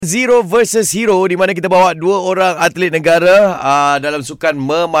Zero versus Hero, di mana kita bawa dua orang atlet negara dalam sukan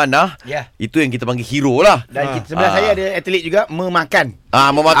memanah. Ya. Itu yang kita panggil hero lah. Dan sebelah saya ada atlet juga memakan.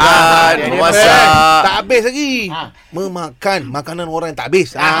 Memakan, memasak. Tak habis lagi. Memakan makanan orang yang tak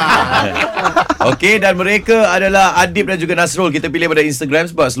habis. Okey, dan mereka adalah Adib dan juga Nasrul. Kita pilih pada Instagram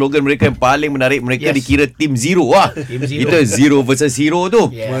sebab slogan mereka yang paling menarik. Mereka dikira Team Zero lah. Kita Zero versus Hero tu.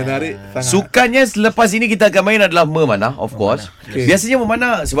 Menarik sangat. Sukannya selepas ini kita akan main adalah memanah, of course. Okay. Biasanya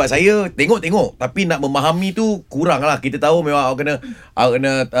memanah sebab saya tengok-tengok, tapi nak memahami tu kurang lah. Kita tahu memang awak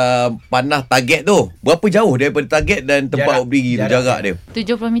kena panah target tu. Berapa jauh daripada target dan tempat awak berdiri tu, jarak dia?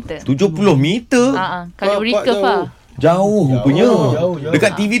 70 meter. 70 meter? Kalau recurve lah. Jauh punya. Jauh.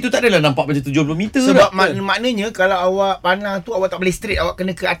 Dekat TV tu tak adalah nampak macam 70 meter. Sebab maknanya kalau awak panah tu awak tak boleh straight, awak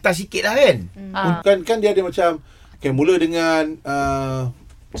kena ke atas sikit lah kan. Kan dia ada macam mula dengan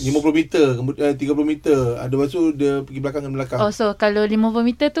 50 meter, kemudian 30 meter. Ada lepas tu dia pergi belakang dan belakang. Oh, so kalau 50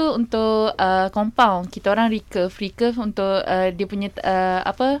 meter tu untuk compound, kita orang recurve untuk dia punya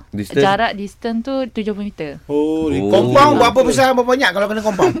distance tu 70 meter. Compound berapa besar, berapa banyak kalau kena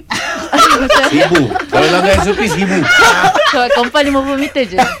compound? 1000. Kalau langgar SOP 1000. So compound 50 meter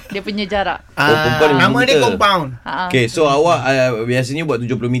je dia punya jarak. Nama dia compound. Okay, so awak biasanya buat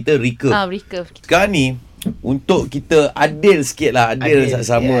 70 meter recurve. Recurve. Sekarang ni untuk kita adil sikit lah, adil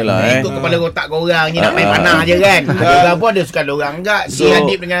sama lah. Ikut kepala otak korang ni nak main panah je kan. Ada apa ada suka dorang enggak. Si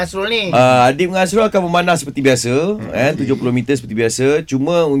Adib dengan Nasrul ni. Adib dengan Nasrul akan memanah seperti biasa, 70 meter seperti biasa.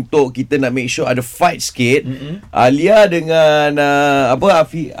 Cuma untuk kita nak make sure ada fight sikit, Alia dengan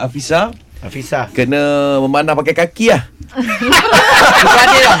Afisa kena memanah pakai kaki lah.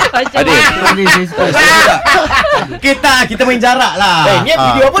 Adil lah. Kita main jarak lah. Ni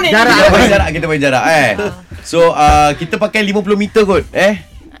video apa ni? Jarak kita main jarak. So kita pakai 50 meter kot.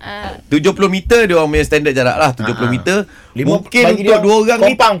 70 meter dia orang punya standard jarak lah. 70 meter. Mungkin untuk dua orang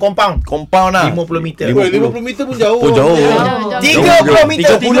ni compound lah 50 meter. 50 meter pun jauh. 30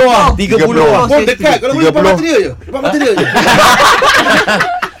 meter. 30 lah. 30 lah. Pun dekat. Kalau boleh depan mata dia je. Depan mata dia je.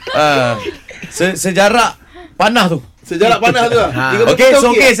 Sejarak panah tu. Sejarak panah tu lah. Okay,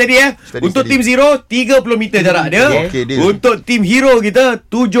 so steady Untuk Team Zero 30 meter jarak dia. Untuk Team Hero kita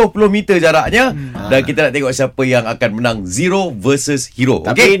 70 meter jaraknya. Dan kita nak tengok siapa yang akan menang Zero versus Hero.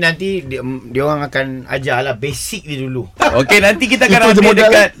 Tapi nanti dia orang akan ajar lah basic dia dulu. Okay, nanti kita akan update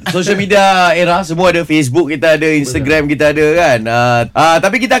dekat social media era. Semua ada Facebook kita ada, Instagram kita ada kan.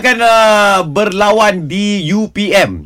 Tapi kita akan berlawan di UPM.